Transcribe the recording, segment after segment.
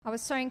I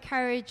was so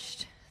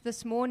encouraged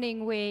this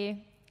morning where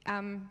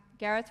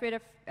Gareth read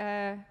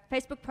a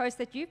Facebook post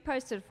that you've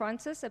posted,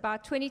 Francis,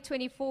 about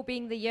 2024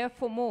 being the year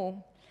for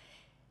more.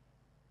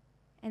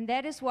 And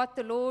that is what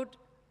the Lord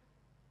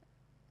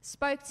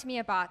spoke to me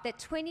about, that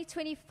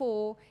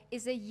 2024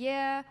 is a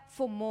year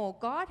for more.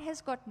 God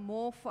has got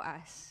more for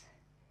us.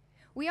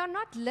 We are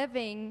not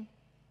living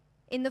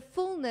in the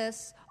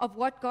fullness of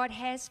what God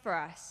has for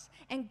us.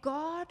 And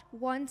God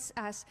wants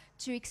us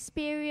to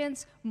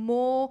experience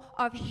more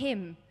of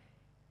Him.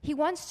 He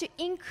wants to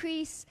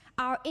increase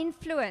our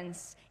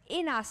influence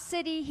in our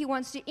city. He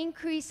wants to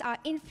increase our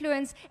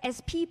influence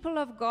as people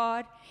of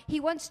God. He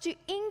wants to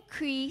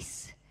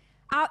increase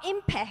our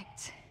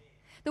impact.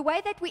 The way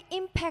that we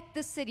impact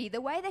the city,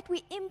 the way that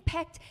we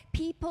impact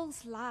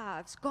people's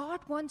lives.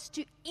 God wants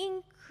to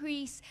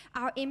increase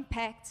our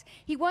impact.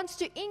 He wants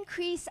to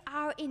increase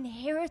our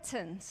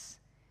inheritance,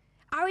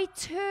 our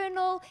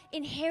eternal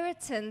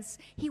inheritance.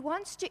 He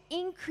wants to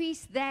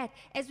increase that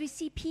as we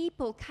see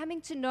people coming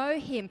to know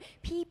Him,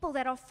 people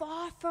that are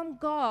far from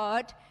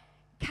God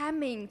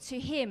coming to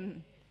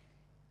Him.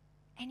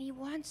 And He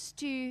wants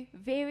to,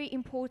 very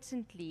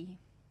importantly,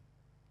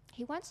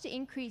 He wants to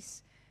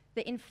increase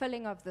the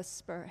infilling of the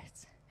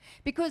Spirit.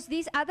 Because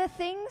these other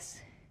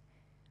things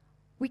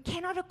we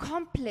cannot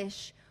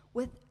accomplish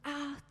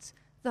without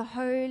the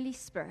Holy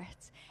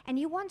Spirit. And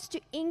He wants to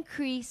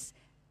increase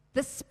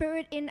the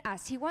Spirit in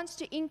us. He wants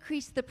to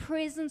increase the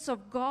presence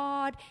of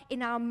God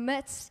in our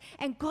midst.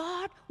 And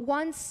God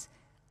wants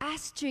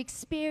us to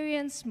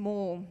experience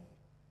more.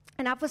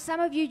 And now for some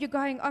of you, you're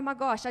going, oh my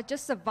gosh, I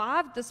just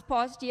survived this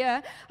past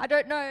year. I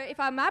don't know if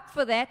I'm up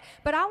for that.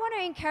 But I want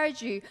to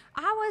encourage you.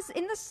 I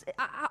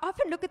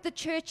often look at the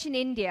church in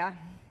India.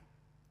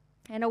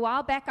 And a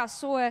while back, I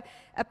saw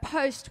a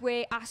post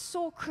where I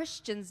saw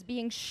Christians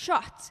being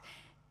shot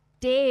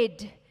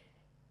dead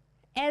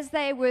as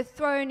they were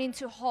thrown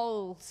into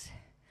holes.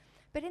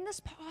 But in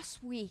this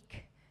past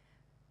week,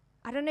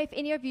 I don't know if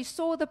any of you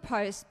saw the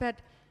post, but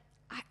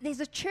there's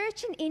a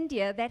church in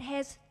India that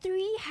has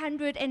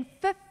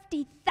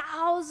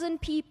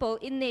 350,000 people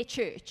in their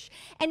church.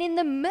 And in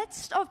the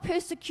midst of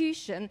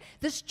persecution,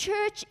 this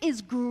church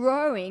is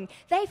growing.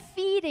 They're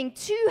feeding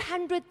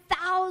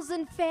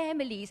 200,000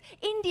 families.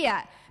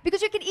 India.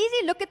 Because you can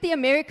easily look at the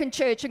American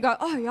church and go,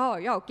 oh,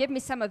 yo, give me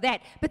some of that.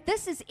 But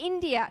this is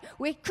India,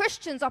 where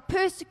Christians are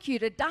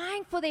persecuted,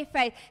 dying for their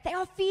faith. They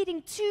are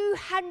feeding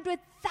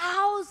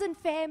 200,000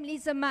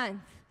 families a month.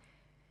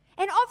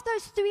 And of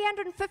those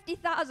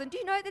 350,000, do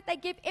you know that they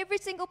give every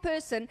single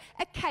person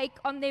a cake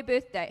on their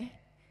birthday?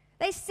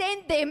 They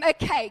send them a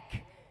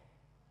cake.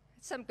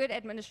 Some good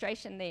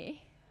administration there.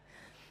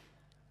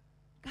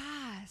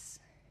 Guys,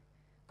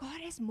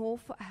 God has more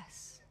for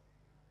us.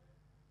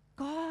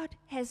 God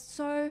has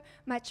so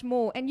much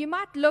more. And you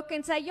might look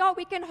and say, yeah,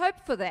 we can hope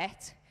for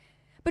that.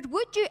 But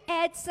would you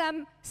add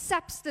some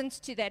substance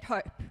to that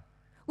hope?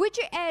 Would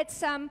you add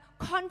some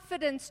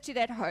confidence to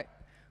that hope?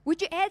 Would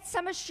you add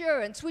some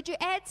assurance? Would you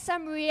add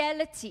some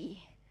reality?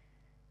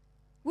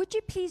 Would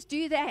you please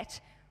do that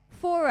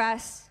for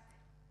us,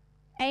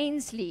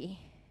 Ainsley?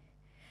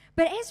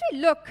 But as we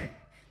look,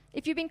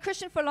 if you've been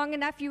Christian for long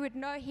enough, you would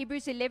know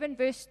Hebrews 11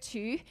 verse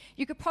 2.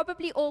 You could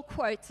probably all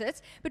quote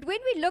it. But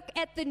when we look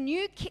at the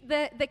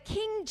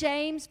King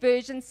James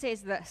Version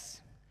says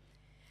this.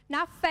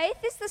 Now,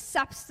 faith is the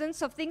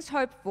substance of things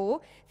hoped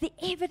for, the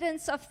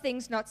evidence of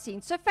things not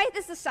seen. So faith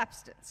is the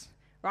substance,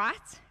 right?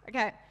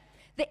 Okay.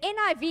 The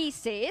NIV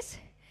says,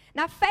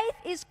 now faith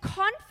is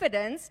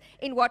confidence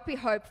in what we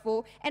hope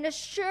for and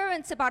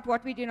assurance about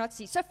what we do not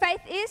see. So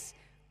faith is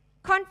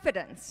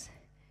confidence.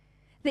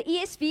 The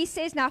ESV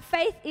says, now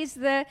faith is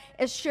the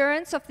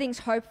assurance of things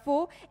hoped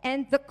for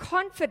and the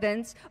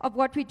confidence of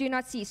what we do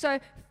not see. So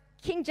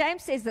King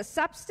James says the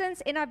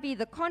substance, NIV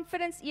the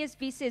confidence,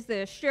 ESV says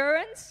the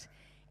assurance,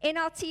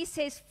 NLT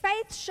says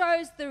faith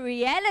shows the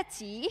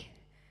reality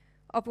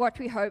of what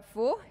we hope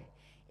for.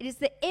 It is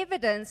the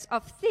evidence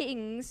of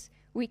things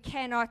we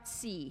cannot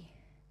see.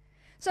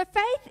 So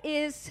faith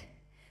is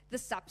the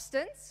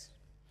substance,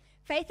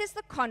 faith is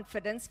the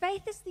confidence,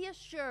 faith is the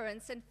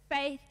assurance, and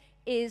faith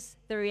is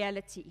the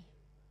reality.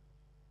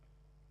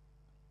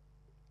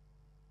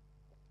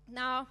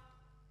 Now,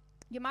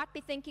 you might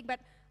be thinking,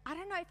 but I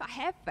don't know if I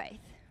have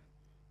faith.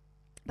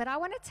 But I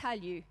want to tell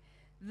you,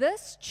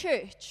 this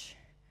church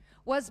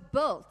was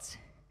built,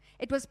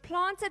 it was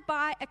planted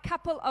by a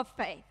couple of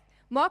faith.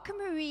 Mark and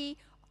Marie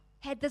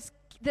had a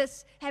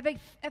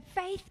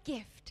faith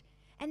gift,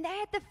 and they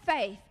had the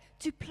faith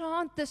to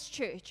plant this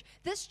church.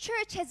 This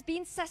church has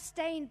been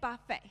sustained by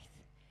faith.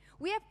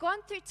 We have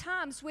gone through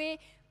times where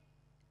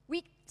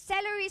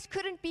salaries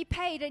couldn't be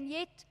paid, and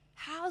yet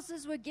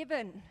houses were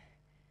given.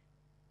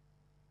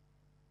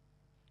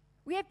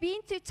 We have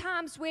been through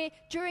times where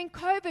during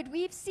COVID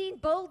we've seen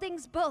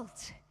buildings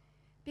built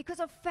because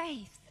of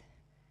faith.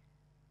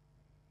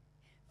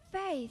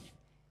 Faith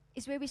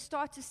is where we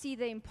start to see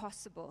the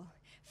impossible.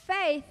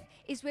 Faith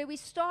is where we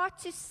start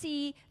to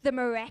see the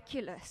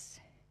miraculous.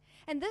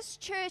 And this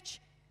church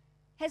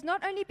has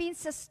not only been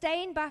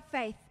sustained by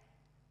faith,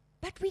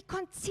 But we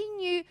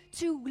continue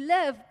to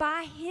live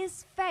by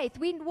His faith.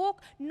 We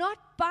walk not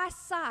by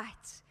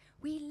sight.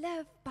 We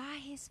live by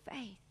His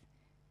faith.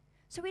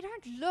 So we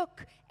don't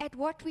look at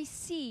what we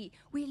see.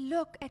 We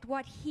look at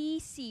what He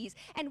sees.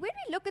 And when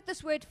we look at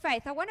this word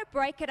faith, I want to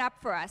break it up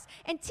for us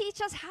and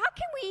teach us how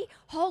can we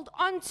hold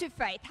on to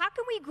faith? How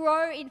can we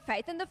grow in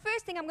faith? And the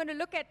first thing I'm going to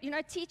look at,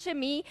 teacher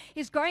me,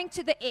 is going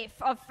to the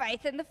F of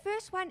faith. And the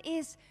first one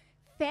is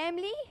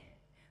family,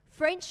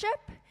 friendship,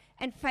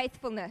 and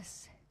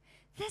faithfulness.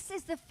 This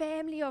is the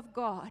family of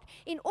God.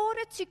 In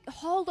order to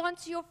hold on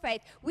to your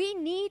faith, we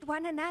need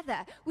one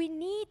another. We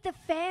need the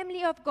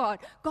family of God.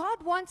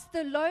 God wants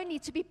the lonely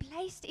to be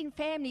placed in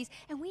families,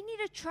 and we need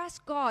to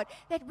trust God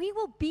that we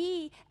will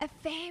be a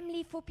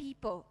family for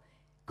people.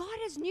 God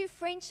has new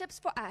friendships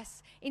for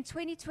us in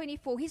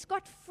 2024. He's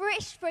got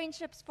fresh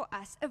friendships for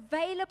us,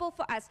 available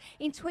for us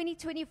in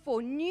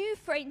 2024, new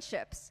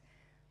friendships.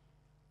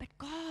 But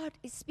God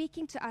is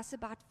speaking to us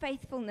about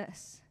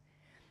faithfulness.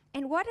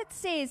 And what it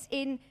says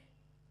in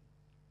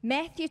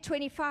Matthew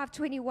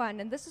 25:21,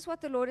 and this is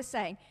what the Lord is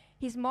saying.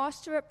 His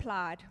master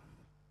replied,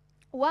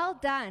 "Well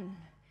done."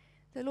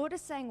 The Lord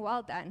is saying,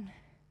 well done.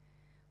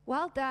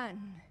 Well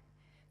done,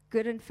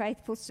 good and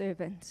faithful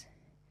servant.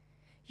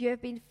 You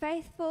have been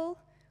faithful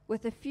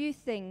with a few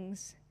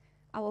things.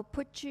 I will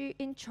put you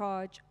in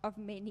charge of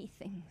many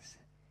things.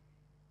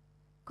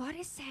 God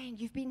is saying,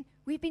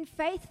 we've been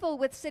faithful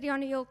with City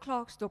on a Hill,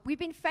 Klerksdorp. We've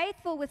been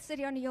faithful with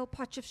City on a Hill,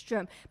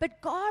 Potchefstroom.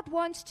 But God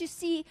wants to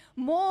see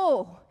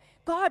more.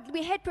 God,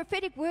 we had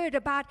prophetic word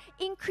about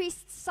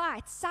increased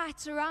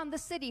sites around the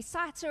city,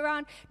 sites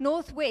around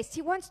Northwest.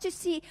 He wants to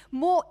see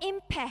more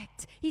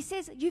impact. He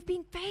says, you've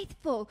been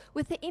faithful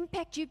with the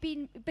impact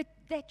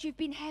that you've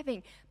been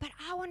having, but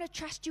I want to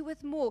trust you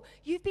with more.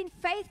 You've been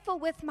faithful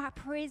with my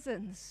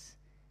presence.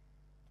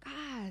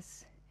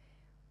 Guys,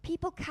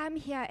 people come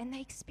here and they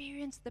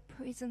experience the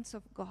presence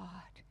of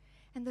God.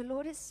 And the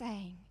Lord is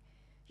saying,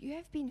 you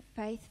have been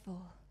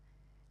faithful.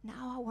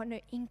 Now I want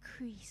to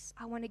increase.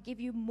 I want to give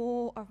you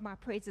more of my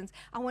presence.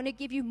 I want to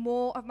give you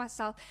more of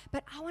myself.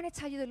 But I want to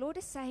tell you, the Lord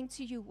is saying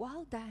to you,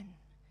 well done.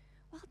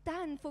 Well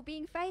done for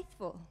being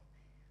faithful.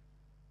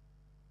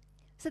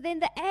 So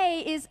then the A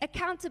is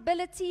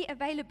accountability,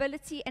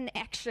 availability, and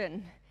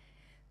action.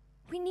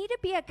 We need to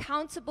be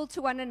accountable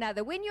to one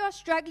another. When you are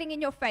struggling in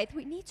your faith,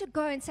 we need to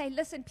go and say,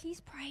 listen, please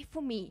pray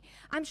for me.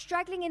 I'm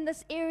struggling in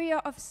this area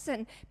of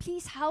sin.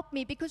 Please help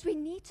me, because we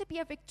need to be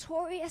a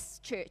victorious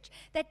church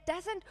that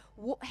doesn't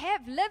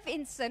live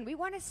in sin. We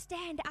want to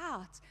stand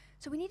out.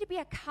 So we need to be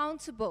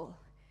accountable.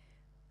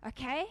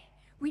 Okay?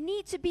 We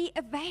need to be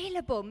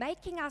available,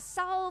 making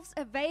ourselves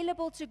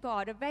available to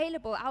God,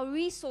 available, our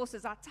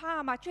resources, our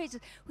time, our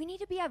treasures. We need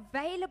to be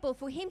available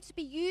for Him to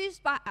be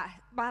used by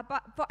us,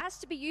 for us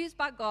to be used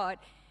by God.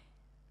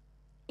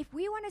 If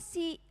we want to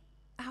see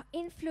our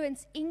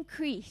influence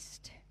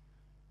increased,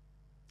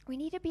 we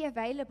need to be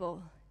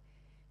available.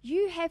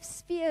 You have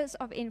spheres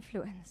of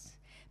influence.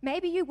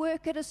 Maybe you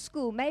work at a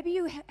school. Maybe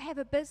you have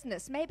a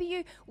business. Maybe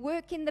you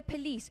work in the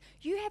police.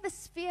 You have a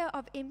sphere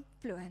of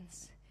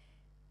influence.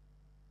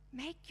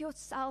 Make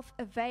yourself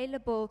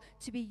available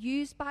to be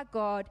used by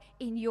God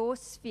in your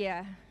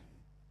sphere.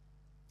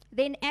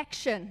 Then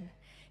action.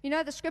 You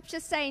know, the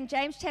scriptures say in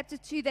James chapter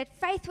 2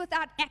 that faith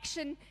without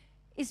action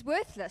is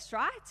worthless,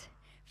 right?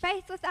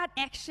 Faith without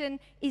action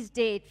is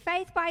dead.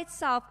 Faith by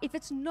itself, if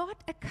it's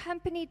not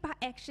accompanied by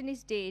action,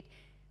 is dead.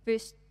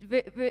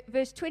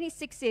 Verse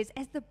 26 says,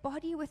 as the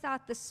body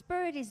without the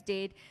spirit is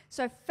dead,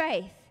 so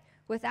faith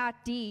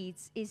without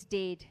deeds is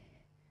dead.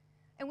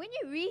 And when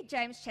you read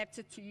James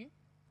chapter 2,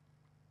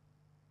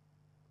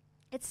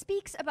 it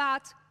speaks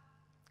about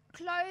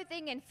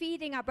clothing and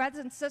feeding our brothers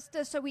and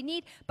sisters. So we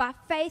need, by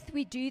faith,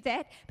 we do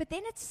that. But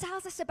then it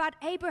tells us about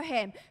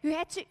Abraham,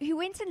 who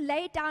went and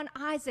laid down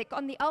Isaac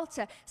on the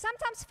altar.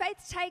 Sometimes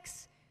faith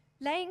takes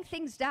laying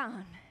things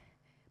down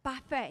by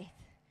faith,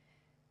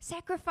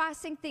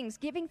 sacrificing things,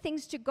 giving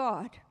things to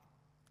God.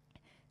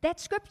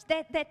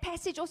 That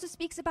passage also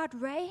speaks about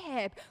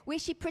Rahab, where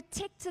she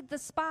protected the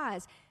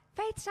spies.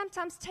 Faith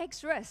sometimes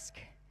takes risk,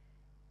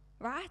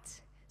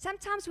 right?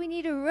 Sometimes we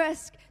need a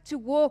risk to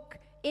walk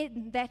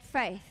in that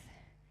faith.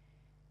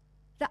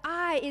 The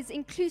I is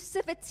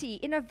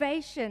inclusivity,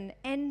 innovation,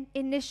 and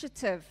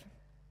initiative.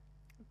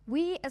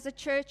 We as a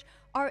church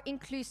are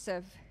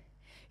inclusive.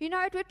 You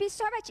know, it would be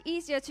so much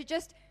easier to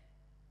just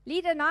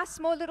lead a nice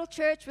small little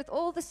church with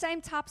all the same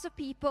types of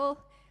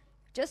people,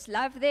 just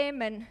love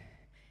them, and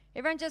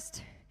everyone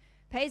just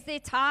pays their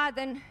tithe,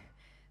 and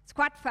it's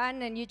quite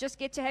fun, and you just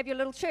get to have your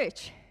little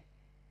church.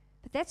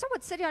 But that's not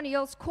what City on a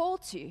Hill's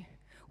called to.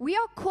 We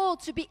are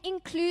called to be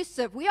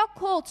inclusive. We are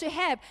called to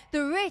have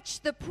the rich,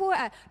 the poor,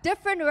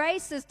 different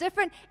races,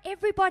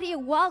 everybody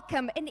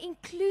welcome, an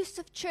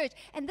inclusive church.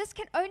 And this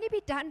can only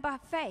be done by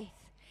faith.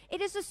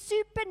 It is a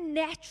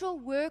supernatural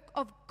work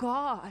of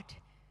God.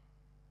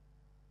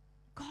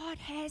 God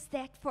has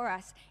that for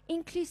us.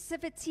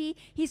 Inclusivity.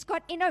 He's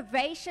got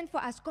innovation for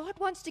us. God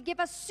wants to give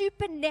us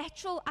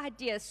supernatural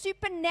ideas,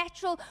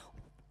 supernatural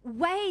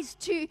ways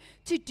to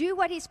do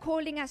what He's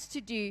calling us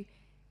to do.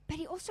 But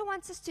he also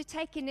wants us to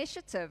take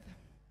initiative.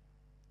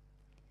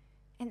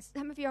 And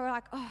some of you are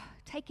like, oh,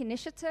 take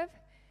initiative?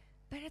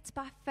 But it's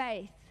by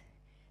faith.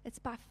 It's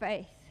by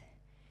faith.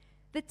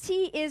 The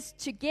T is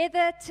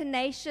together,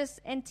 tenacious,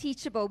 and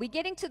teachable. We're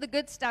getting to the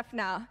good stuff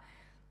now.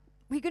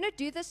 We're going to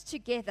do this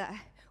together.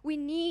 We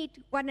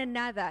need one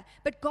another.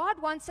 But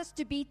God wants us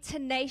to be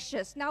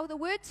tenacious. Now, the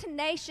word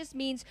tenacious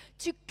means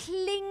to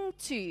cling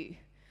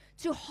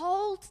to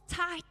hold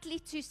tightly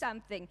to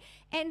something.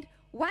 And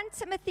 1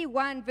 Timothy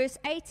 1 verse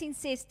 18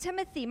 says,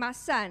 Timothy, my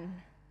son,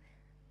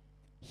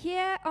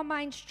 here are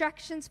my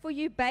instructions for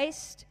you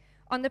based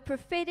on the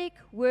prophetic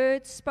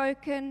words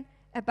spoken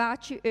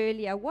about you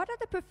earlier. What are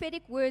the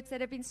prophetic words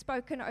that have been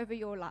spoken over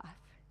your life?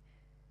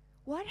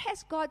 What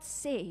has God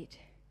said?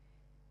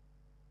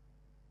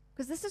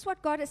 Because this is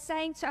what God is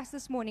saying to us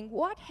this morning.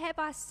 What have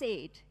I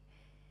said?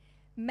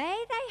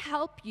 May they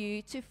help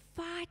you to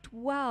fight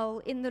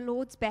well in the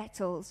Lord's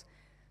battles.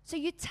 So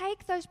you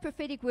take those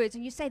prophetic words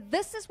and you say,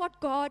 this is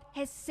what God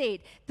has said.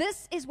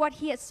 This is what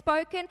he has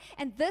spoken.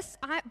 And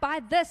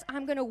by this,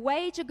 I'm going to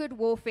wage a good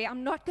warfare.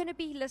 I'm not going to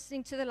be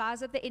listening to the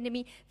lies of the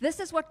enemy. This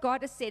is what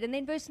God has said. And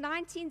then verse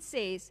 19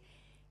 says,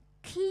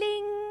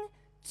 cling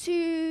to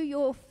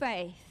your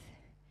faith.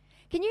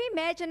 Can you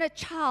imagine a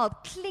child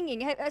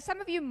clinging? Some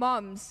of you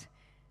moms,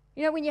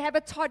 you know, when you have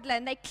a toddler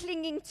and they're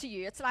clinging to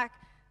you, it's like,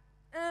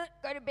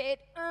 go to bed.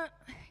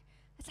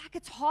 It's like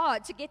it's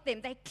hard to get them.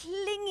 They're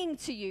clinging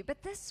to you.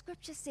 But this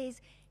scripture says,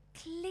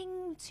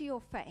 cling to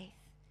your faith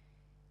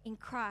in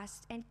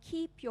Christ and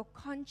keep your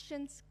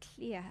conscience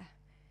clear.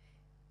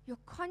 Your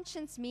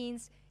conscience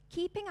means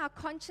keeping our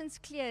conscience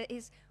clear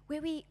is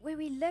where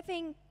we're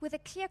living with a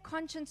clear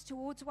conscience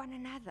towards one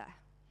another.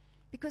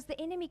 Because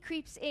the enemy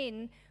creeps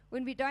in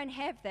when we don't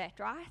have that,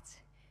 right?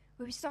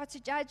 Where we start to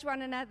judge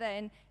one another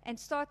and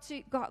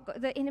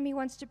the enemy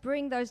wants to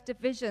bring those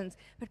divisions.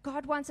 But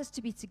God wants us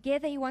to be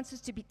together. He wants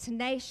us to be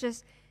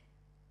tenacious.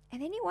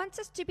 And then he wants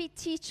us to be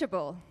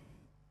teachable.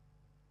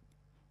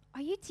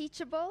 Are you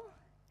teachable?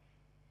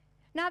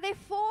 Now, there are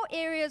 4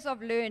 areas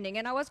of learning,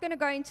 and I was going to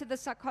go into the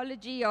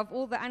psychology of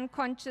all the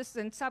unconscious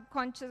and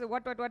subconscious and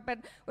what, but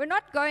we're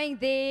not going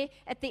there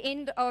at the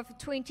end of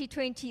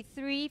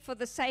 2023 for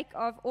the sake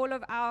of all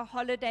of our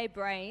holiday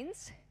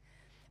brains.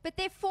 But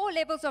there are 4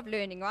 levels of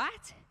learning,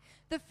 right?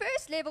 The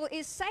first level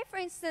is, say, for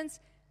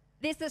instance,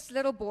 there's this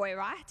little boy,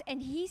 right?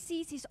 And he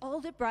sees his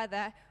older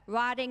brother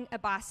riding a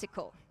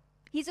bicycle.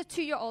 He's a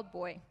 2-year-old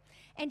boy.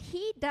 And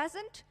he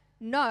doesn't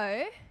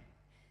know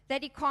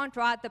that he can't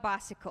ride the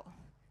bicycle.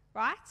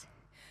 Right?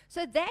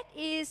 So that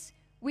is,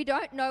 we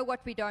don't know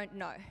what we don't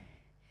know.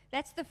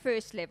 That's the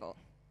first level.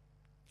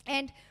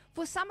 And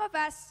for some of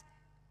us,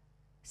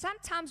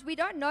 sometimes we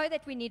don't know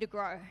that we need to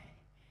grow.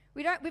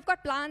 We've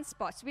got blind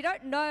spots. We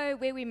don't know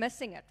where we're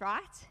missing it,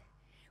 right?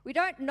 We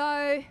don't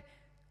know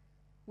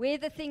where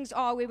the things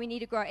are where we need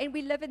to grow. And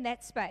we live in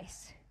that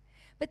space.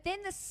 But then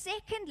the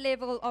second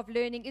level of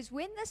learning is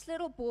when this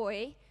little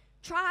boy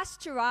tries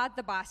to ride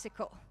the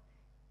bicycle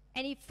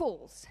and he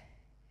falls.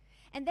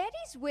 And that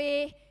is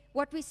where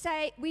what we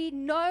say, we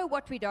know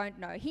what we don't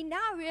know. He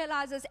now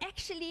realizes,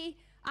 actually,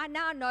 I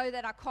now know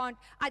that I can't.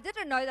 I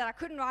didn't know that I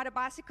couldn't ride a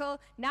bicycle.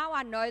 Now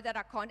I know that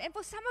I can't. And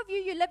for some of you,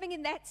 you're living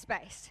in that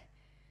space.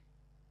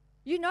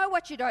 You know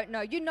what you don't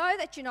know. You know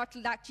that you're not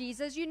like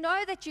Jesus. You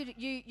know that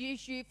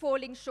you're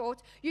falling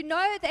short. You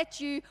know that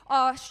you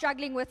are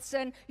struggling with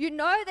sin. You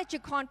know that you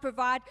can't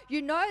provide.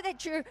 You know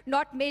that you're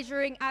not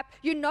measuring up.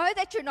 You know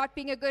that you're not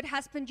being a good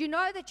husband. You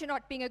know that you're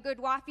not being a good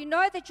wife. You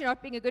know that you're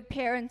not being a good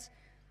parent.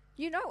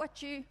 You know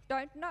what you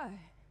don't know.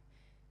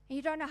 And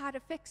you don't know how to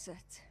fix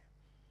it.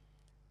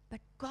 But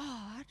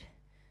God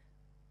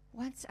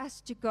wants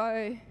us to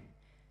go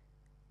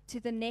to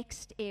the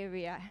next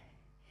area.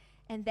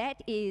 And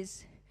that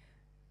is,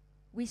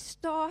 we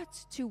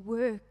start to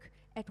work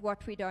at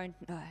what we don't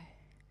know.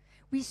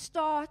 We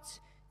start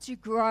to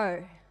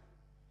grow.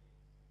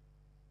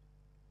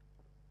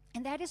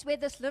 And that is where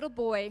this little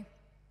boy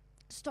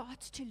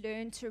starts to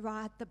learn to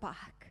ride the bike.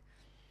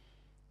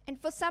 And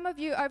for some of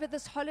you, over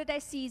this holiday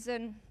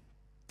season,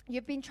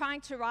 you've been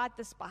trying to ride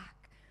this bike.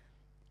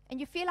 And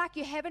you feel like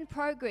you haven't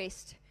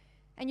progressed.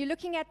 And you're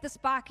looking at this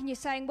bike and you're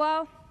saying,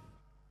 well,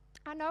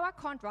 I know I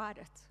can't ride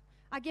it.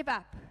 I give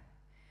up.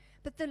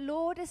 But the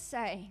Lord is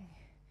saying,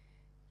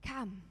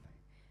 come,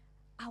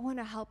 I want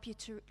to help you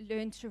to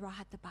learn to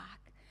ride the bike.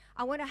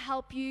 I want to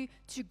help you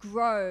to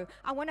grow.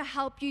 I want to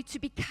help you to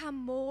become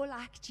more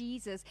like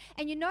Jesus.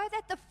 And you know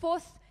that the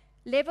 4th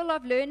level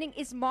of learning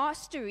is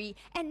mastery.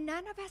 And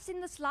none of us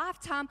in this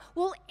lifetime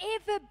will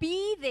ever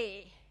be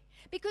there.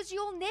 Because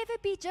you'll never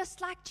be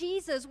just like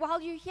Jesus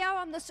while you're here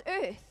on this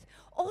earth.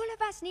 All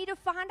of us need to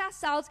find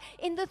ourselves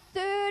in the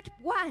 3rd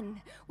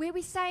one, where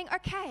we're saying,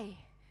 okay,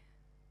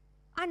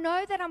 I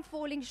know that I'm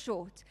falling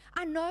short.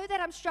 I know that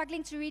I'm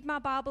struggling to read my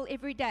Bible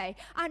every day.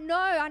 I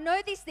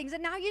know these things.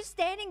 And now you're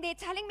standing there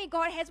telling me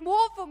God has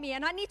more for me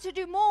and I need to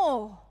do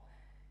more.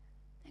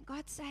 And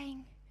God's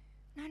saying,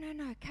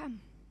 no, come.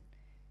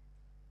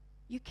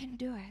 You can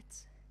do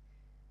it.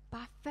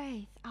 By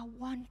faith, I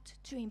want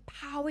to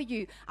empower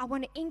you. I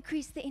want to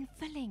increase the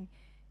infilling.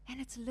 And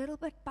it's little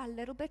bit by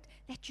little bit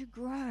that you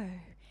grow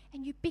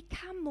and you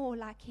become more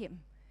like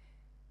him.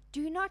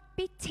 Do not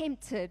be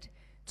tempted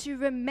to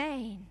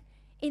remain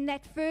in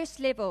that first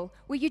level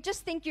where you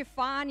just think you're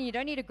fine and you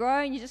don't need to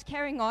grow and you're just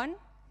carrying on.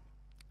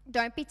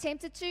 Don't be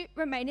tempted to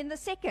remain in the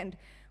second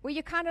where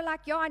you're kind of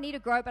like, yeah, I need to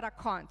grow, but I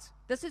can't.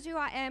 This is who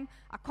I am.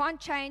 I can't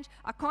change.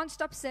 I can't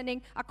stop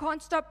sinning. I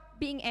can't stop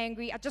being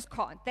angry. I just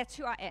can't. That's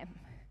who I am.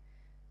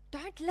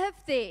 Don't live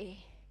there.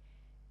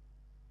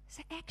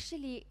 So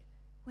actually,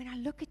 when I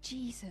look at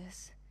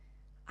Jesus,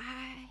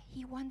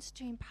 he wants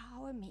to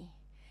empower me,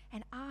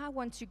 and I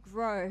want to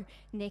grow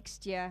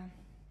next year.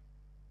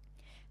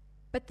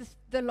 But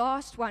the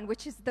last one,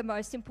 which is the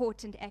most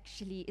important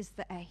actually, is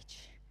the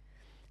H.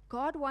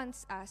 God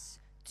wants us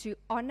to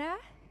honor,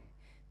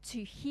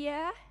 to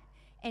hear,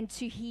 and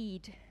to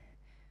heed.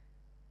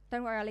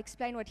 Don't worry, I'll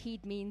explain what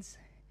heed means.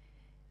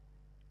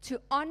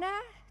 To honor,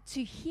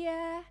 to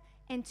hear,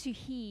 and to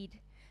heed.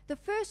 The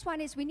first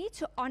one is we need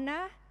to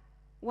honor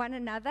one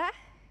another,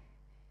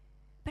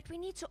 but we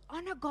need to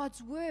honor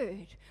God's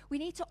word. We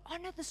need to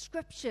honor the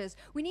scriptures.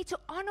 We need to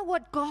honor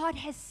what God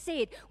has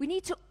said. We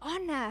need to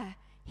honor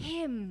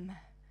him.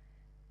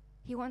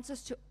 He wants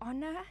us to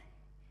honor.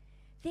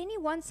 Then he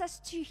wants us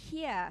to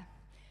hear.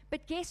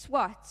 But guess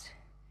what?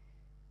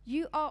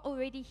 You are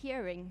already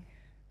hearing.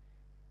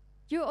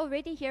 You're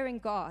already hearing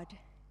God.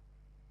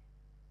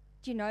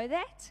 Do you know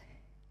that?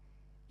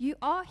 You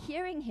are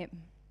hearing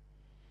him.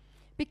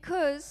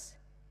 Because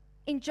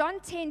in John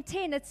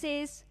 10:10 it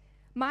says,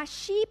 my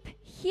sheep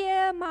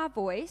hear my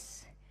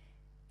voice,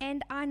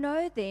 and I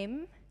know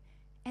them,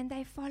 and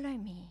they follow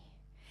me.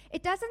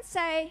 It doesn't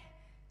say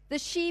the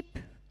sheep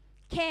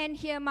can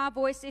hear my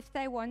voice if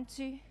they want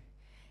to.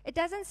 It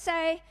doesn't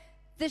say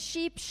the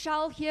sheep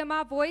shall hear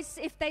my voice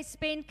if they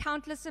spend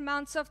countless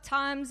amounts of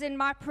times in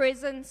my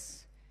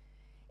presence.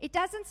 It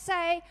doesn't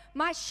say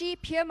my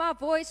sheep hear my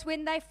voice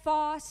when they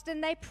fast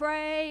and they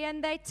pray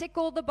and they tick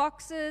all the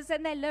boxes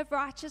and they live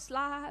righteous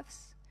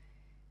lives.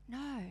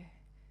 No,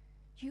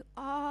 you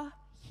are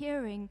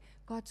hearing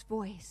God's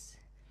voice.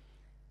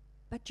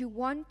 But you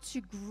want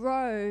to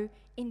grow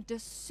in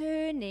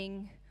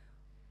discerning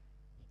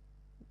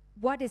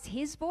what is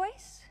his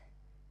voice,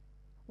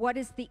 what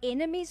is the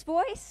enemy's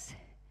voice,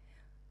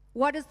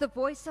 what is the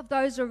voice of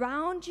those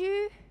around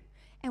you,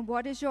 and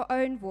what is your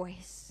own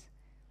voice.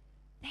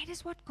 That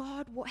is what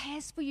God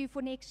has for you for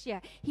next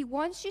year. He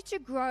wants you to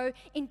grow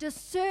in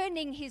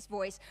discerning his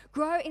voice.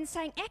 Grow in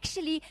saying,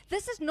 actually,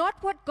 this is not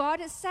what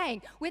God is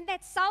saying. When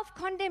that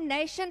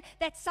self-condemnation,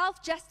 that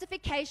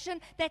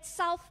self-justification, that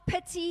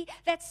self-pity,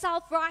 that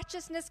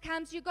self-righteousness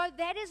comes, you go,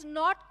 that is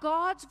not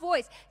God's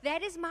voice.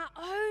 That is my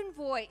own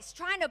voice,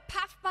 trying to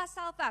puff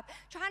myself up,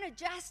 trying to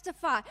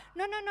justify.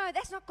 No,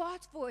 that's not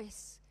God's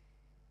voice.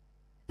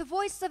 The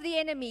voice of the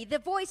enemy, the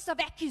voice of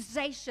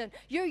accusation.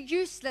 You're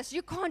useless.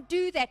 You can't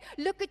do that.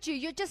 Look at you.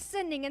 You're just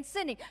sinning and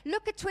sinning.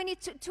 Look at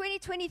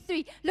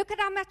 2023. Look at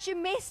how much you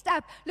messed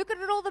up. Look at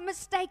all the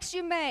mistakes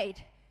you made.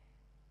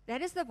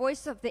 That is the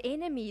voice of the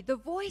enemy, the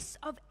voice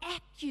of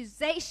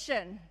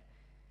accusation.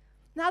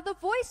 Now, the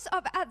voice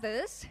of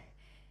others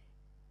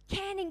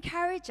can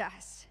encourage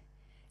us.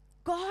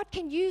 God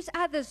can use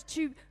others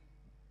to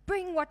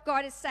bring what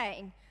God is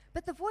saying.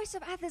 But the voice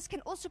of others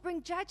can also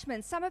bring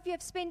judgment. Some of you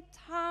have spent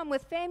time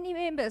with family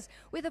members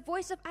where the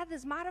voice of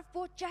others might have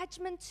brought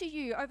judgment to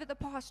you over the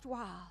past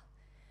while.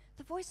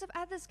 The voice of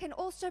others can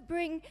also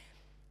bring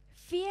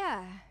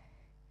fear.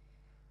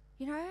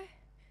 You know,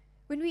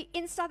 when we're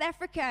in South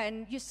Africa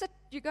and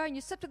you go and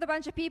you sit with a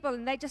bunch of people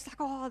and they're just like,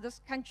 oh,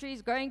 this country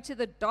is going to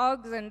the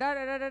dogs and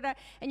da-da-da-da-da.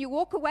 And you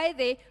walk away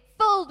there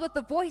filled with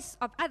the voice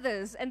of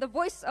others and the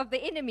voice of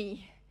the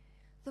enemy.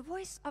 The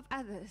voice of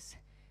others.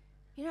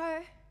 You know,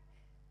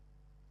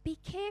 be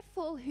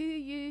careful who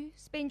you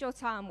spend your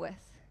time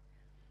with.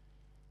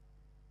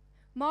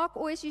 Mark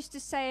always used to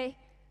say,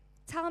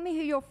 tell me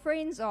who your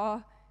friends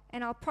are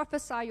and I'll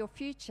prophesy your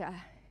future.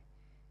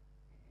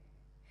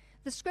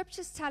 The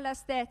scriptures tell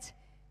us that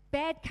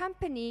bad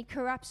company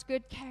corrupts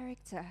good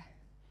character.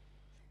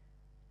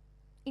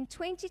 In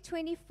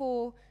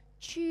 2024,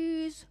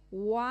 choose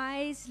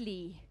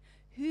wisely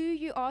who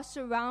you are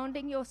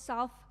surrounding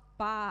yourself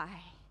by.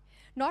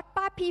 Not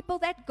by people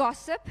that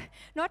gossip,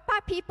 not by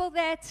people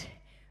that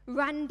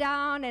run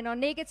down and are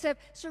negative.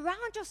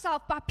 Surround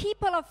yourself by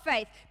people of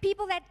faith,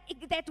 people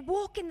that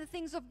walk in the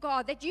things of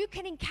God, that you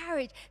can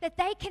encourage, that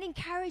they can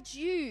encourage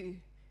you.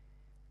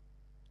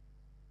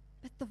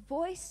 But the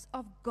voice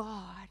of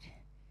God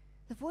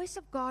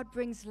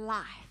brings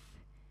life.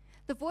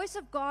 The voice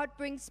of God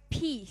brings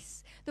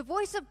peace. The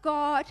voice of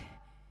God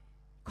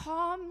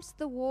calms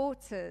the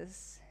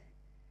waters.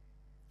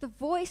 The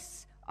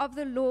voice of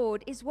the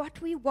Lord is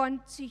what we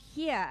want to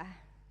hear.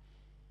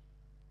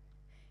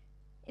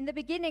 In the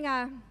beginning,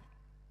 I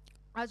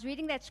was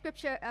reading that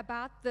scripture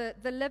about the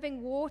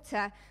living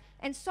water,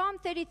 and Psalm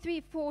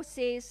 33:4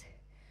 says,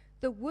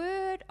 the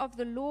word of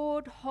the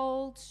Lord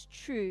holds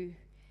true,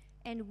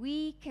 and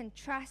we can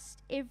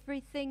trust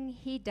everything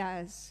he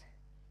does.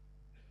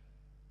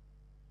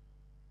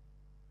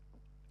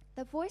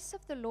 The voice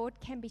of the Lord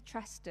can be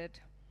trusted.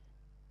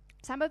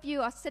 Some of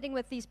you are sitting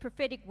with these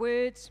prophetic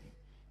words,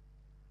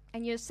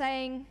 and you're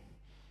saying,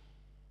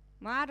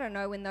 well, I don't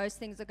know when those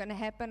things are going to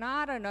happen.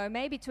 I don't know.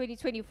 Maybe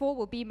 2024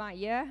 will be my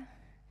year.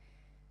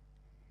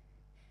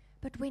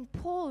 But when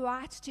Paul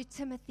writes to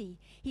Timothy,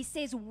 he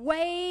says,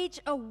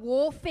 wage a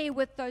warfare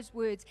with those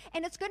words.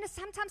 And it's going to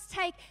sometimes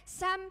take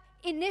some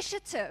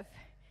initiative.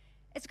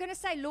 It's going to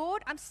say,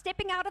 Lord, I'm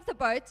stepping out of the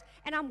boat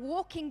and I'm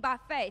walking by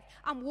faith.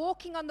 I'm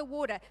walking on the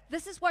water.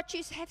 This is what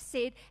you have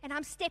said, and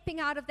I'm stepping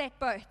out of that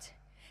boat.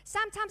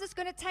 Sometimes it's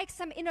going to take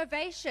some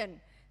innovation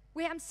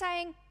where I'm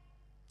saying,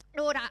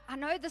 Lord, I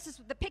know this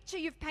is the picture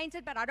you've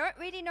painted, but I don't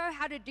really know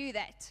how to do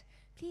that.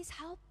 Please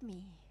help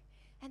me.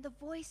 And the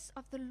voice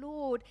of the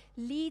Lord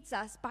leads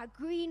us by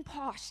green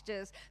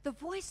pastures. The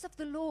voice of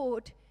the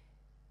Lord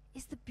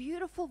is the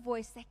beautiful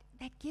voice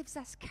that gives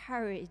us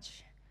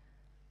courage.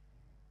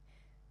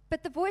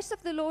 But the voice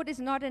of the Lord is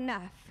not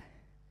enough.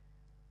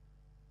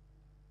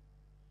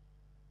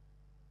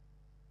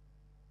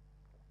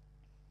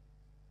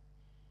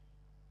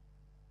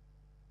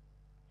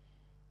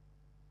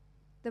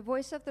 The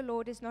voice of the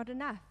Lord is not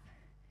enough.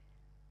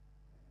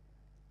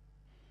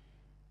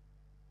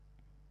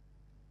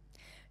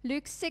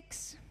 Luke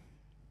 6,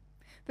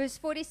 verse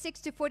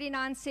 46 to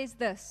 49 says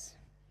this: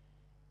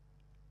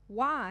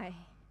 Why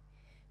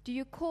do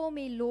you call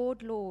me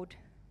Lord, Lord,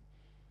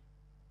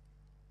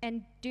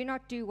 and do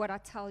not do what I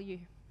tell you?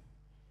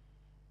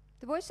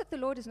 The voice of the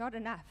Lord is not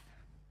enough.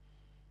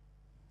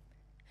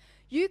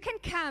 You can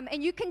come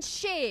and you can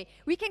share.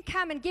 We can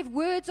come and give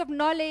words of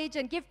knowledge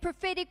and give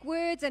prophetic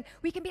words, and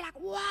we can be like,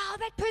 wow,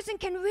 that person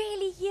can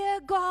really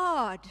hear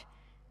God.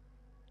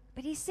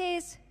 But he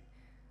says,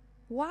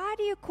 why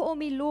do you call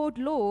me Lord,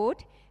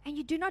 Lord, and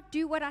you do not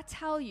do what I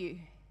tell you?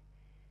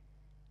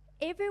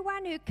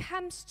 Everyone who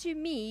comes to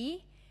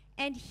me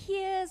and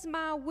hears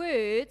my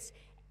words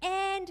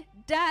and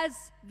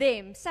does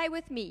them. Say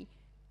with me,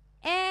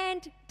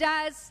 and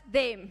does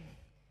them.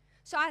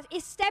 So I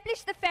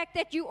established the fact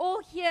that you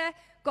all hear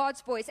God's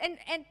voice. And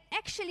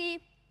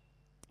actually,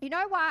 you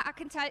know why I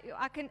can tell you,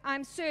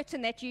 I'm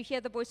certain that you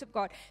hear the voice of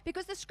God?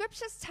 Because the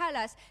scriptures tell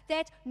us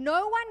that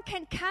no one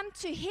can come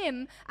to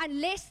him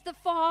unless the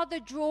Father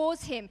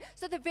draws him.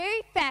 So the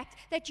very fact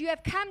that you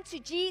have come to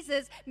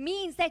Jesus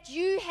means that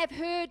you have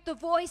heard the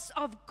voice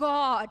of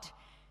God.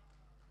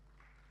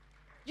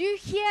 You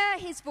hear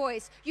his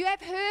voice. You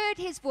have heard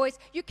his voice.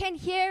 You can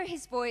hear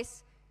his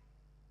voice.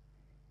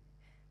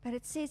 But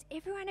it says,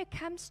 everyone who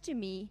comes to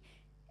me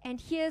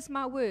and hears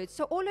my words.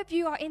 So all of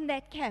you are in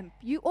that camp.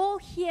 You all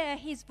hear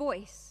his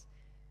voice.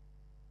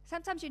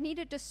 Sometimes you need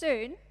to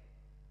discern,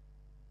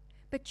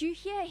 but you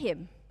hear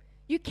him.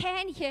 You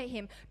can hear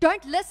him.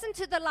 Don't listen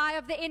to the lie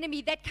of the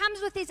enemy that comes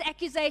with his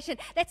accusation,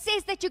 that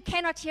says that you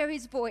cannot hear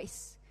his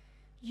voice.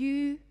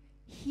 You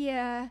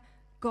hear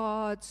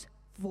God's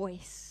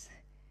voice.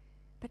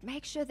 But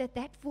make sure that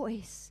that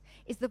voice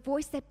is the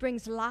voice that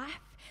brings life,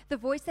 the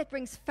voice that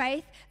brings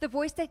faith, the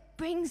voice that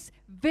brings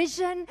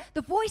vision,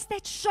 the voice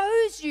that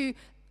shows you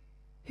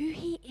who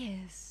he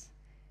is,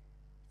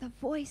 the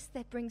voice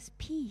that brings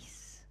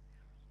peace.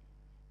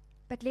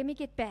 But let me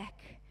get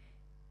back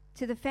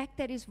to the fact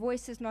that his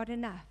voice is not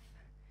enough.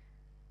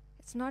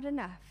 It's not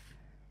enough.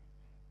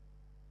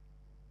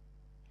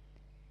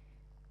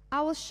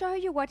 I will show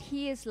you what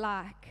he is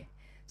like.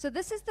 So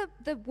this is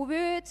the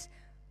words,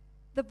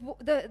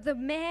 the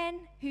man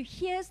who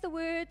hears the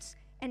words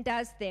and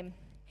does them.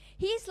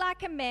 He's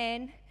like a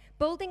man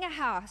building a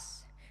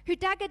house who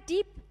dug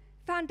deep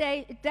and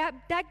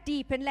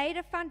laid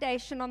a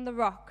foundation on the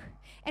rock.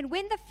 And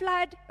when the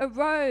flood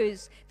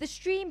arose, the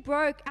stream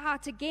broke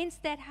out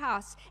against that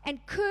house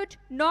and could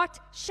not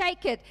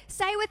shake it.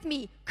 Say with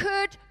me,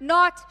 could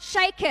not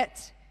shake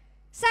it.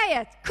 Say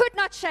it, could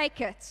not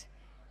shake it.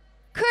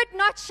 Could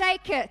not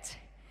shake it.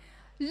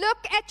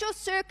 Look at your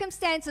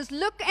circumstances.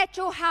 Look at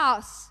your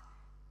house.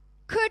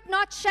 Could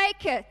not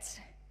shake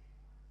it.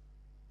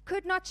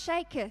 Could not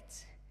shake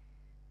it.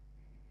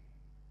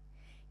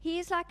 He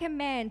is like a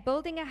man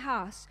building a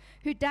house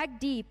who dug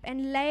deep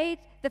and laid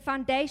the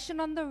foundation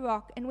on the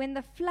rock. And when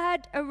the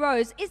flood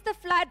arose, is the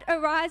flood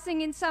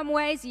arising in some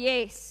ways?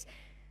 Yes.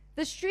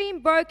 The stream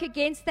broke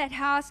against that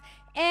house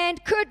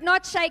and could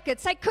not shake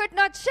it. Say, could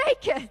not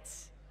shake it.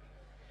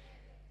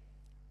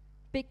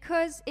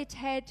 Because it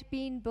had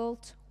been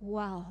built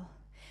well.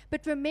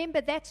 But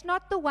remember, that's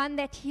not the one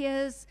that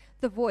hears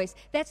the voice.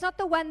 That's not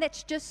the one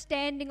that's just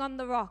standing on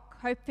the rock,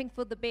 hoping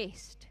for the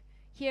best,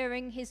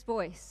 hearing his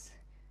voice.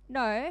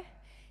 No,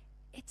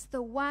 it's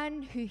the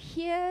one who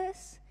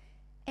hears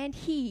and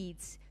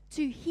heeds.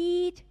 To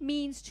heed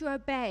means to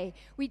obey.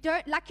 We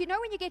don't, like, you know,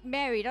 when you get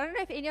married, I don't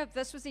know if any of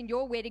this was in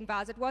your wedding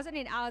vows. It wasn't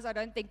in ours, I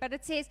don't think. But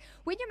it says,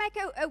 when you make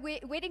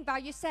a wedding vow,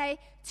 you say,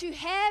 to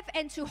have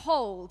and to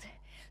hold.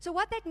 So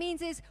what that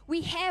means is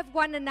we have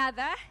one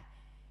another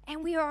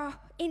and we are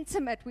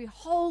intimate. We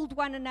hold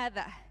one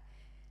another.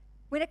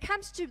 When it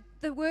comes to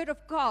the Word of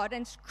God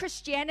and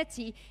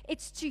Christianity,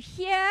 it's to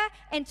hear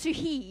and to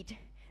heed.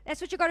 That's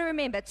what you've got to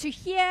remember, to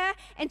hear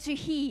and to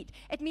heed.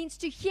 It means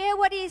to hear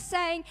what he is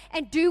saying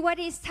and do what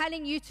he is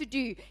telling you to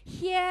do.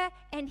 Hear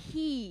and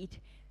heed.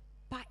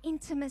 by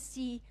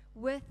intimacy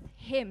with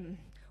Him.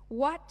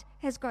 What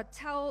has God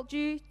told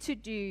you to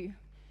do?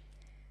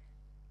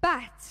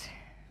 But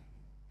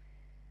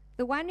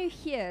the one who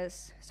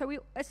hears, so we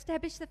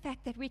establish the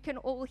fact that we can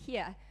all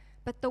hear,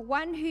 but the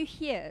one who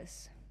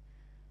hears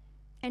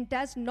and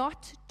does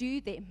not do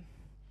them.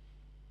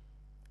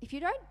 If you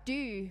don't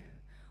do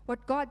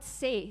what God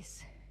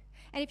says,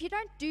 and if you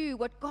don't do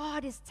what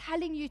God is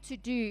telling you to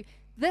do,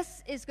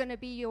 this is going to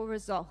be your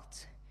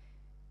result.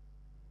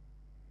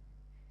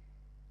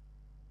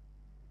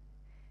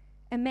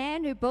 A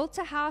man who built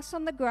a house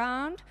on the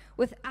ground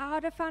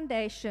without a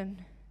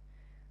foundation.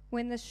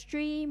 When the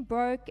stream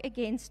broke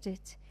against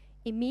it,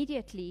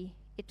 immediately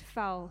it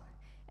fell,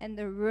 and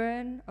the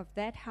ruin of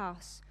that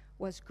house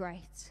was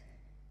great.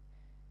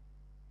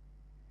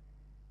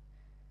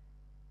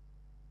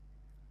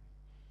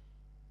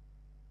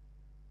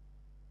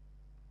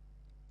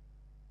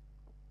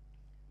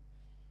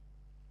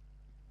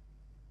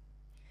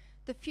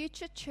 The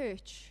future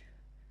church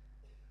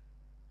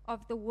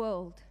of the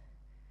world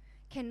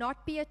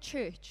cannot be a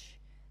church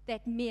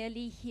that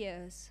merely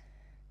hears.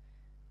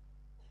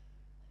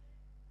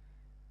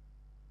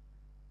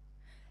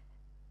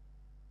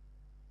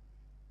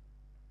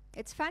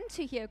 It's fun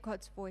to hear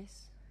God's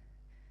voice.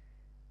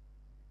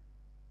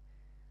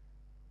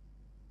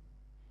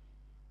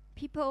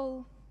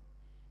 People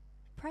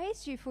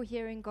praise you for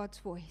hearing God's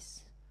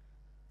voice.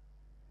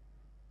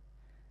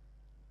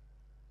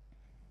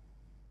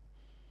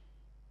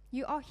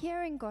 You are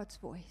hearing God's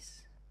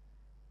voice.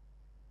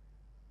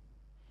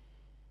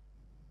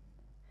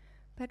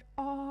 But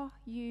are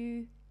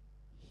you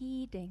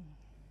heeding?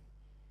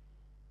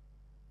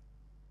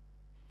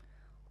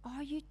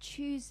 Are you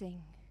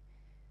choosing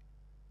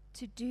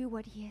to do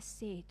what He has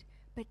said?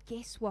 But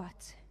guess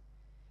what?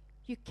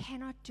 You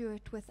cannot do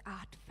it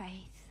without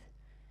faith.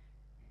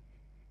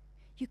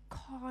 You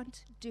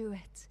can't do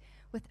it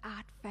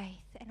without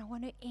faith. And I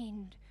want to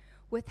end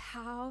with,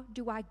 how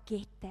do I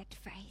get that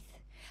faith?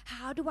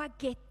 How do I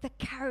get the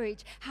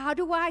courage? How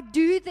do I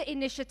do the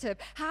initiative?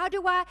 How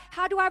do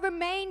I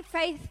remain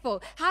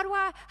faithful? How do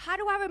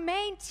I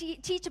remain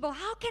teachable?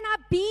 How can I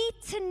be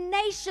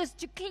tenacious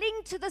to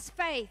cling to this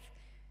faith?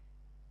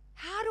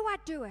 How do I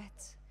do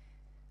it?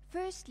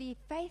 Firstly,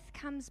 faith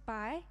comes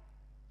by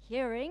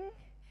hearing,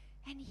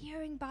 and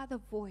hearing by the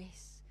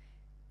voice,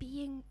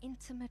 being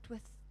intimate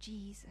with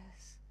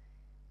Jesus,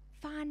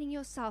 finding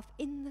yourself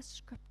in the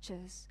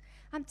scriptures.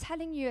 I'm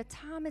telling you, a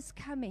time is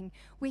coming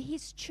where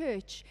His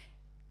church,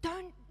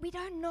 we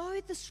don't know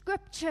the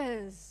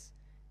scriptures.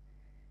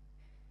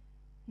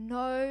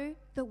 Know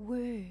the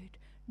word.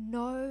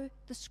 Know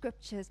the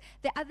scriptures.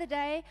 The other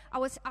day, I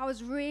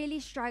was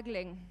really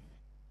struggling.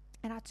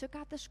 And I took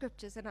out the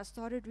scriptures and I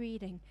started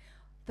reading.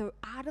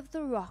 Out of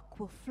the rock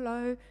will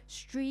flow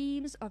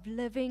streams of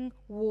living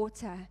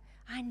water.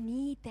 I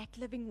need that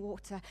living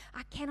water.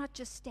 I cannot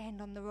just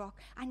stand on the rock.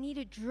 I need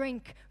a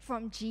drink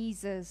from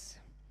Jesus.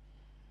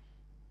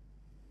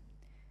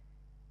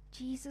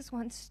 Jesus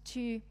wants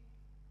to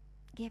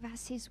give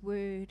us His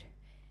word.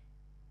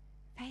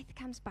 Faith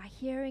comes by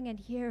hearing, and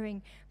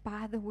hearing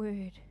by the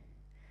word.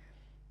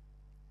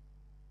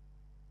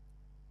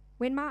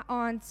 When my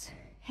aunt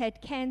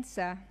had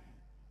cancer,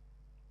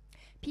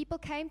 people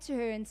came to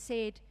her and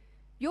said,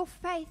 "Your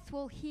faith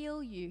will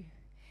heal you."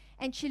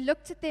 And she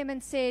looked at them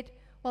and said,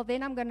 "Well,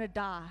 then I'm going to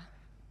die."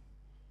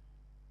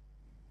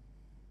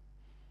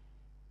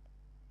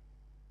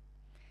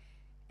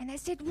 And they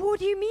said, "What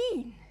do you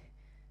mean?"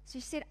 So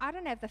she said, "I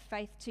don't have the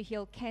faith to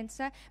heal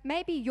cancer.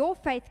 Maybe your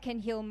faith can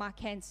heal my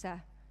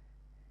cancer."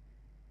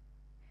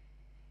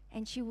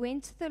 And she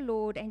went to the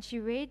Lord and she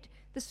read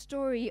the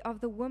story of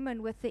the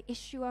woman with the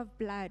issue of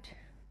blood.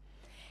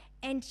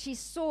 And she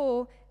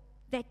saw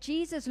that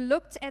Jesus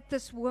looked at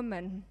this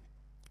woman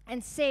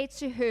and said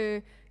to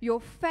her,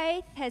 "Your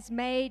faith has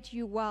made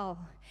you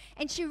well."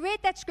 And she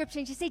read that scripture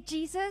and she said,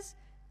 "Jesus,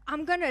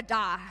 I'm going to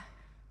die.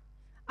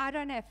 I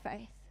don't have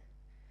faith.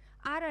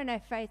 I don't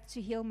have faith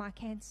to heal my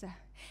cancer."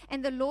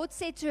 And the Lord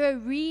said to her,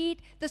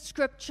 "Read the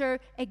scripture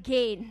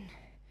again."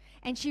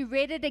 And she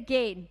read it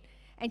again.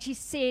 And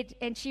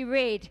she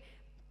read,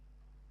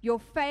 "Your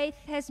faith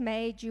has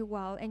made you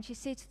well." And she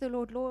said to the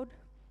Lord, "Lord,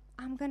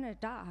 I'm going to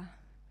die.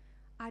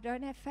 I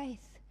don't have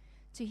faith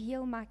to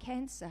heal my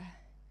cancer."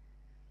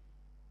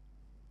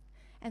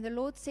 And the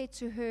Lord said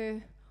to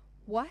her,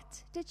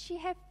 "What did she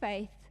have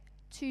faith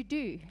to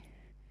do?"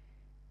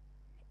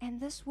 And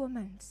this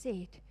woman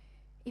said,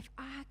 "If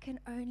I can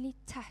only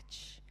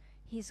touch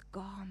His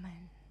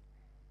garment,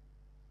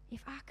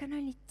 if I can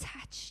only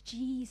touch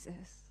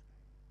Jesus."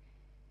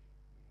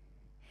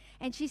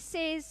 And she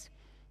says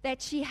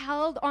that she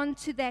held on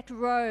to that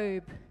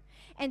robe,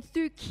 and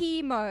through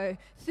chemo,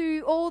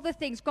 through all the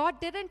things, God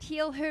didn't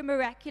heal her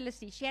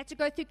miraculously. She had to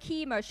go through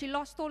chemo. She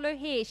lost all her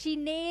hair. She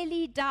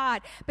nearly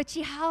died, but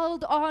she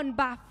held on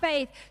by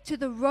faith to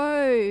the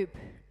robe.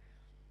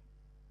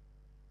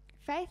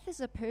 Faith is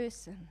a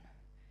person,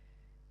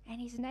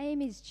 and His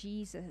name is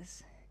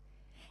Jesus.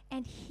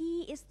 And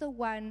He is the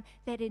one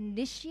that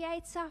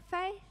initiates our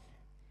faith,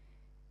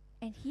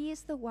 And He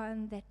is the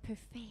one that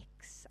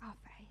perfects our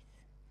faith.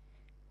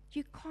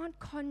 You can't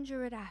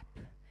conjure it up.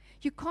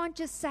 You can't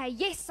just say,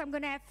 yes, I'm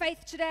going to have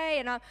faith today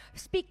and I'll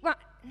speak my...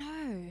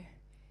 No.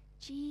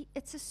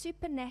 It's a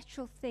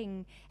supernatural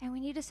thing. And we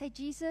need to say,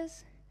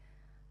 Jesus,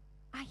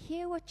 I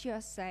hear what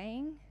you're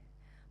saying.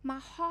 My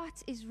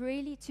heart is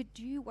really to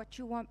do what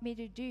you want me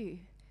to do.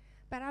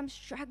 But I'm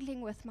struggling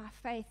with my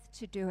faith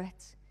to do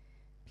it.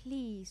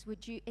 Please,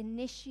 would you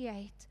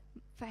initiate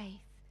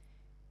faith?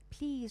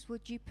 Please,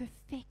 would you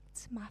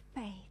perfect my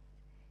faith?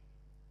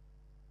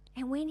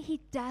 And when He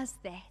does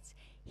that,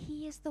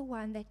 He is the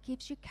one that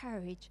gives you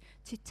courage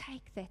to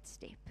take that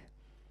step.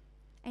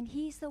 And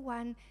He's the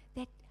one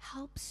that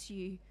helps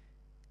you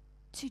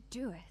to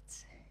do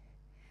it.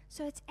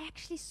 So it's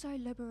actually so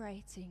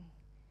liberating.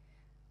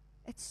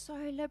 It's so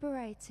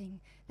liberating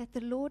that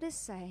the Lord is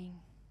saying,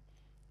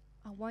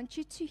 I want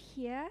you to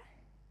hear,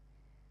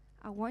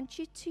 I want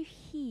you to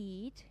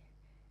heed,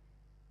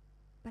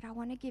 but I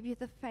want to give you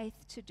the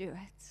faith to do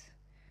it.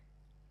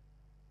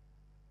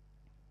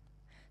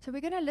 So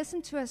we're going to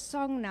listen to a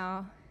song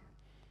now.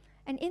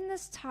 And in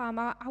this time,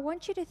 I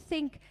want you to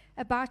think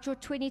about your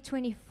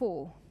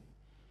 2024.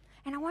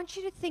 And I want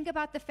you to think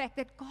about the fact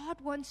that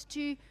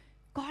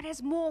God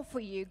has more for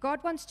you.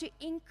 God wants to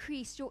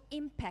increase your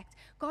impact.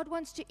 God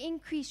wants to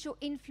increase your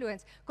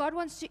influence. God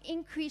wants to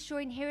increase your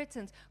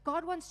inheritance.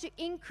 God wants to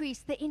increase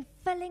the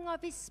infilling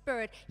of His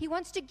Spirit. He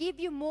wants to give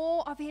you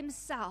more of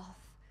Himself.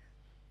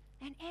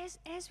 And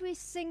as we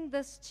sing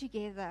this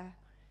together,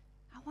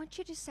 I want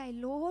you to say,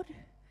 Lord,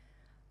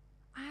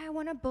 I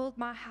want to build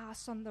my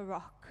house on the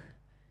rock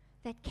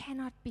that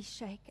cannot be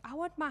shaken. I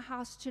want my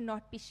house to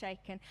not be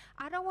shaken.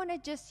 I don't want to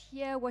just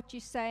hear what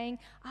you're saying.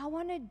 I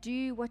want to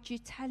do what you're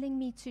telling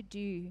me to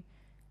do.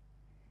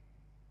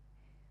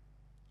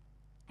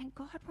 And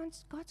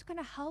God's going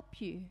to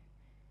help you.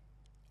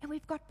 And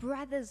we've got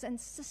brothers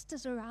and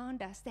sisters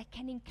around us that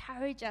can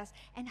encourage us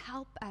and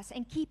help us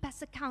and keep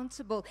us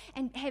accountable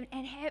and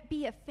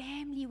be a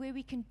family where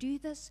we can do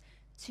this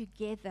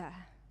together.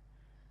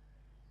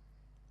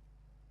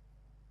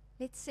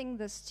 Let's sing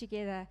this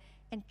together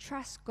and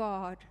trust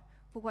God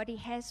for what He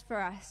has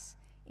for us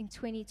in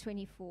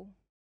 2024.